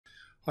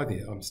Hi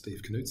there, I'm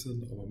Steve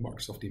Knudsen. I'm a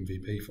Microsoft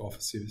MVP for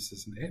Office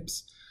Services and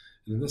Apps.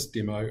 And in this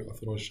demo, I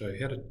thought I'd show you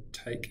how to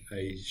take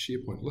a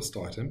SharePoint list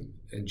item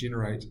and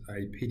generate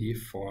a PDF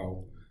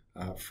file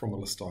from a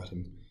list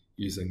item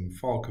using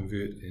File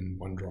Convert in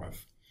OneDrive.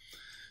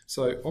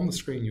 So on the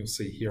screen, you'll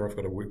see here I've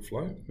got a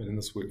workflow. And in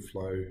this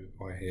workflow,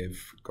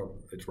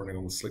 it's running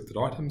on the selected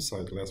item, so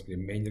it allows me to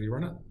manually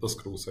run it. This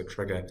could also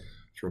trigger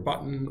through a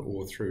button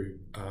or through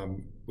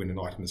when an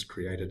item is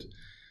created.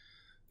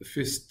 The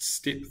first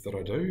step that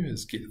I do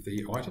is get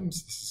the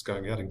items. This is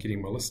going out and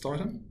getting my list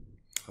item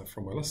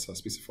from my list. So I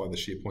specify the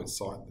SharePoint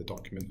site, the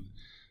document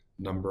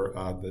number,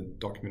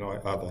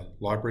 the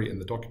library,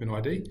 and the document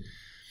ID.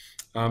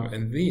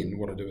 And then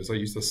what I do is I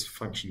use this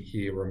function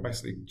here where I'm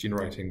basically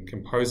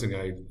composing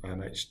an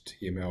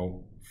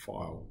HTML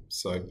file.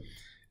 So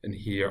in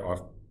here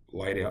I've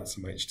laid out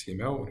some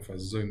HTML, and if I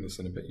zoom this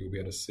in a bit, you'll be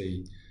able to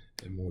see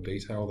in more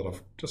detail that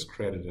I've just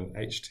created an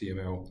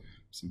HTML,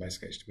 some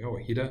basic HTML,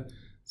 a header.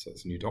 So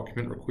it's a new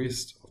document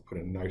request. I've put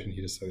a note in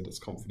here to say that it's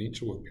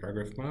confidential with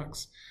paragraph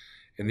marks.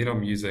 And then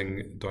I'm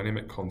using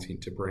dynamic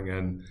content to bring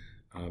in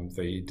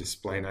the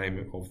display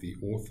name of the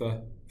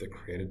author, the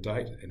created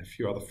date, and a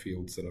few other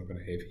fields that I'm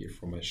going to have here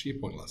from a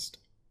SharePoint list.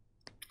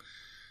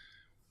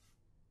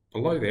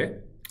 Below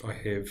that, I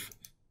have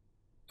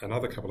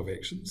another couple of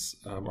actions.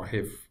 I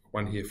have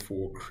one here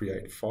for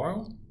create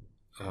file.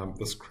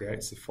 This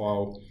creates the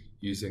file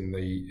using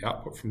the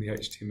output from the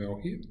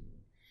HTML here.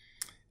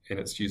 And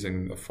it's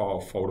using the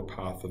file folder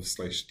path of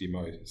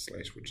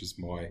 /demo/ which is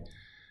my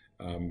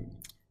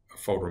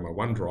folder in my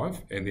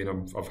OneDrive, and then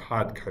I've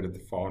hard coded the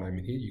file name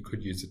in here. You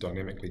could use a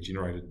dynamically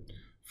generated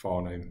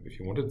file name if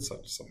you wanted,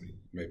 such as something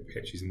maybe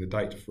perhaps using the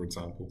date, for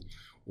example,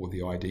 or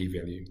the ID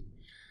value.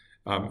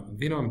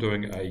 Then I'm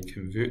doing a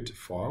convert to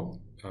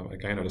file.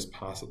 Again, I just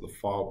pass it the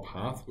file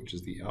path, which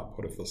is the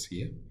output of this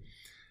here,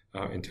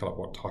 and tell it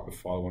what type of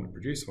file I want to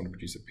produce. I want to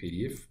produce a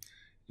PDF.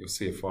 You'll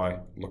see if I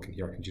look in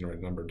here, I can generate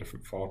a number of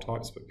different file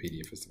types, but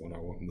PDF is the one I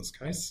want in this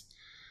case.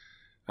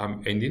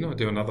 And then I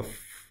do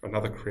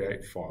another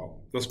create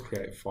file. This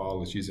create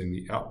file is using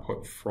the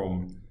output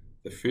from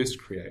the first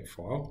create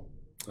file,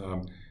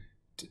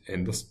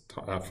 and this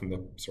from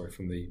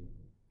the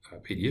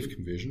PDF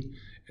conversion,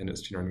 and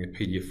it's generating a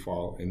PDF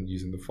file and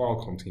using the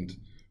file content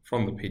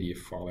from the PDF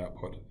file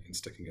output and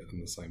sticking it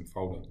in the same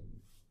folder.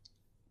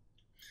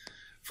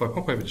 If I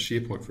pop over to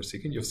SharePoint for a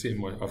second, you'll see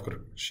I've got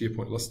a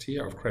SharePoint list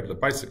here. I've created a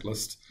basic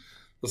list.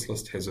 This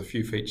list has a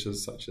few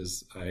features such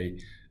as a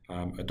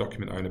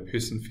document owner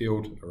person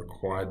field, a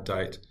required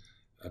date,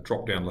 a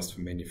drop-down list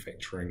for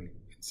manufacturing,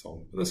 and so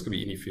on. But this could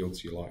be any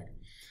fields you like.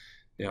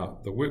 Now,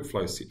 the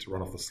workflow is set to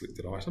run off the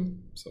selected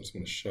item. So I just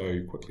want to show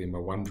you quickly in my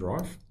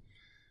OneDrive,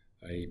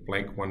 a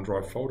blank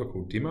OneDrive folder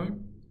called demo.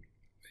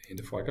 And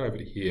if I go over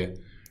to here,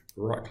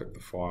 right-click the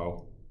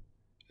file,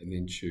 and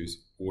then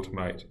choose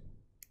automate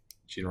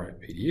generate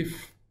PDF,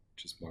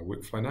 which is my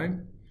workflow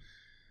name.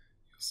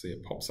 You'll see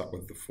it pops up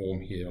with the form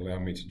here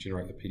allowing me to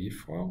generate the PDF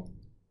file.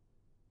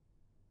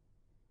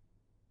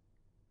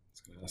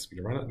 It's going to ask me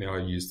to run it. Now I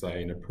used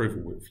an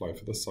approval workflow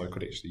for this, so I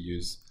could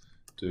actually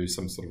do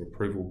some sort of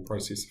approval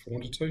process if I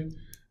wanted to.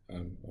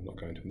 I'm not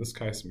going to in this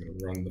case. I'm going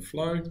to run the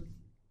flow.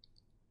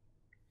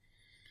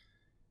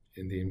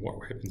 And then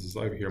what happens is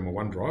over here on my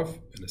OneDrive,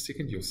 in a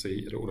second you'll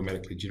see it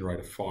automatically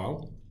generate a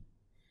file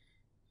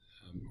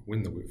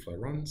when the workflow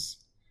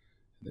runs.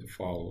 That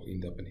file will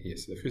end up in here.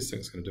 So the first thing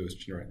it's going to do is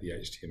generate the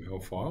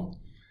HTML file,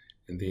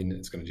 and then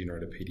it's going to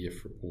generate a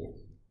PDF report.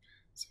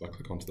 So if I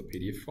click onto the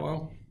PDF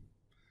file,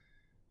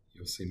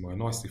 you'll see my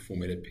nicely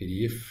formatted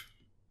PDF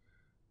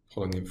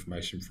pulling the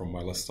information from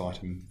my list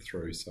item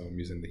through. So I'm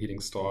using the heading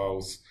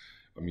styles,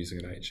 I'm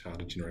using an HR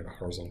to generate a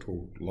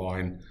horizontal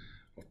line.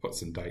 I've put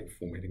some date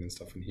formatting and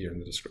stuff in here in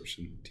the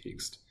description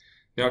text.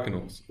 Now I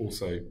can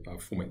also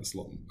format this a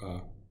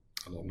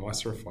lot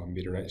nicer if I'm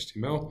better at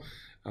HTML,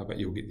 but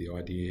you'll get the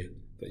idea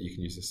that you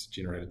can use this to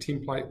generate a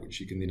template, which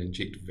you can then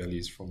inject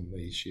values from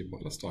the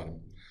SharePoint list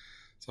item.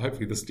 So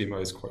hopefully this demo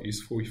is quite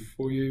useful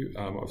for you.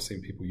 I've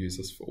seen people use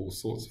this for all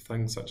sorts of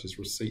things, such as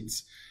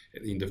receipts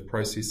at the end of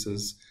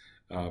processes,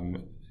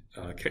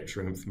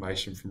 capturing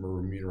information from a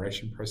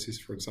remuneration process,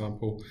 for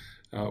example,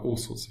 all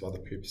sorts of other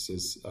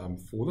purposes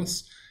for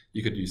this.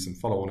 You could use some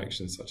follow-on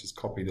actions, such as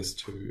copy this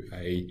to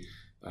a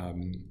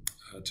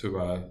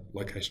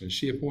location in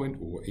SharePoint,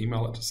 or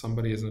email it to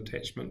somebody as an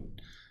attachment.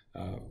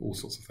 All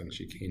sorts of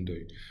things you can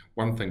do.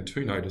 One thing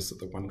to notice that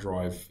the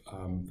OneDrive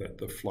that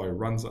the flow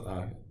runs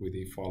where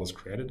the file is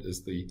created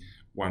is the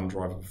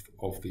OneDrive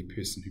of the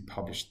person who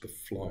published the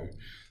flow.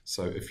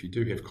 So if you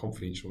do have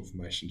confidential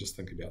information, just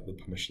think about the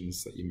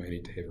permissions that you may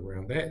need to have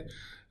around that,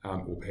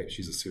 or perhaps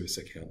use a service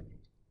account.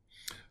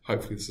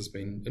 Hopefully this has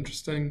been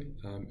interesting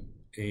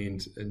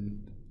and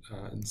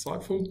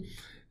insightful.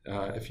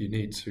 If you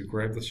need to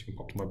grab this, you can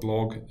pop to my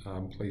blog.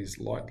 Please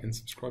like and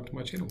subscribe to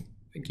my channel.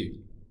 Thank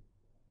you.